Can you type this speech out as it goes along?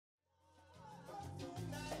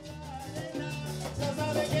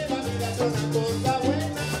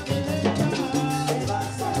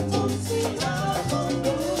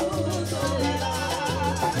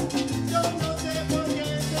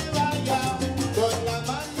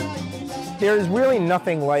There's really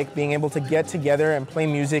nothing like being able to get together and play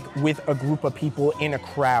music with a group of people in a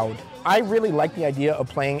crowd. I really like the idea of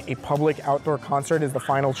playing a public outdoor concert as the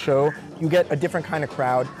final show. You get a different kind of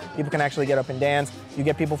crowd. People can actually get up and dance. You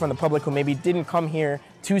get people from the public who maybe didn't come here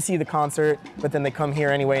to see the concert, but then they come here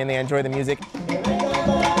anyway and they enjoy the music.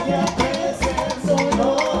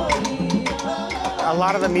 A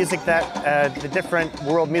lot of the music that the different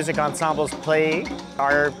world music ensembles play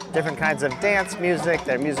are different kinds of dance music.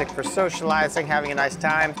 They're music for socializing, having a nice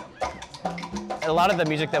time. A lot of the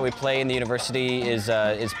music that we play in the university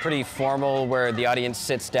is pretty formal, where the audience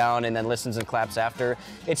sits down and then listens and claps after.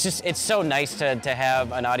 It's so nice to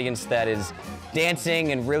have an audience that is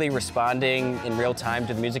dancing and really responding in real time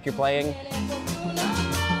to the music you're playing.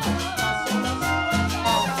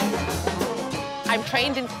 I'm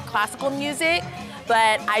trained in classical music,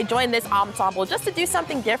 but I joined this ensemble just to do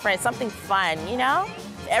something different, something fun, you know?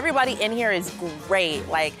 Everybody in here is great.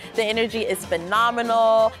 Like, the energy is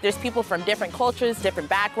phenomenal. There's people from different cultures, different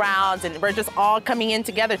backgrounds, and we're just all coming in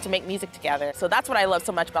together to make music together. So that's what I love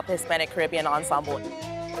so much about the Hispanic Caribbean Ensemble.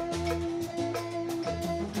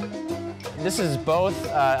 This is both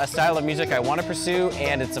a style of music I want to pursue,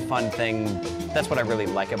 and it's a fun thing. That's what I really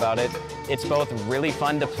like about it. It's both really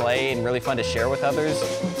fun to play and really fun to share with others.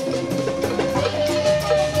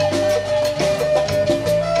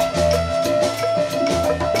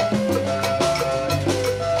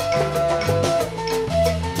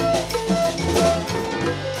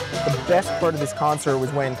 The best part of this concert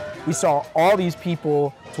was when we saw all these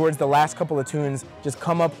people towards the last couple of tunes just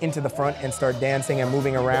come up into the front and start dancing and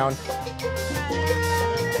moving around.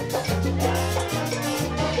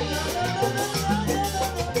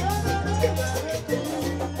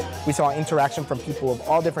 We saw interaction from people of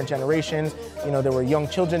all different generations. You know, there were young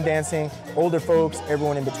children dancing, older folks,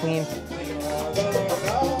 everyone in between.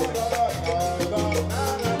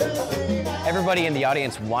 Everybody in the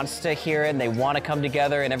audience wants to hear it, and they want to come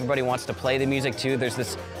together, and everybody wants to play the music too. There's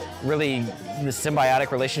this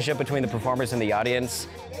symbiotic relationship between the performers and the audience.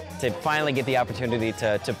 To finally get the opportunity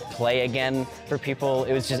to play again for people,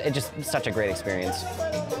 it was just such a great experience.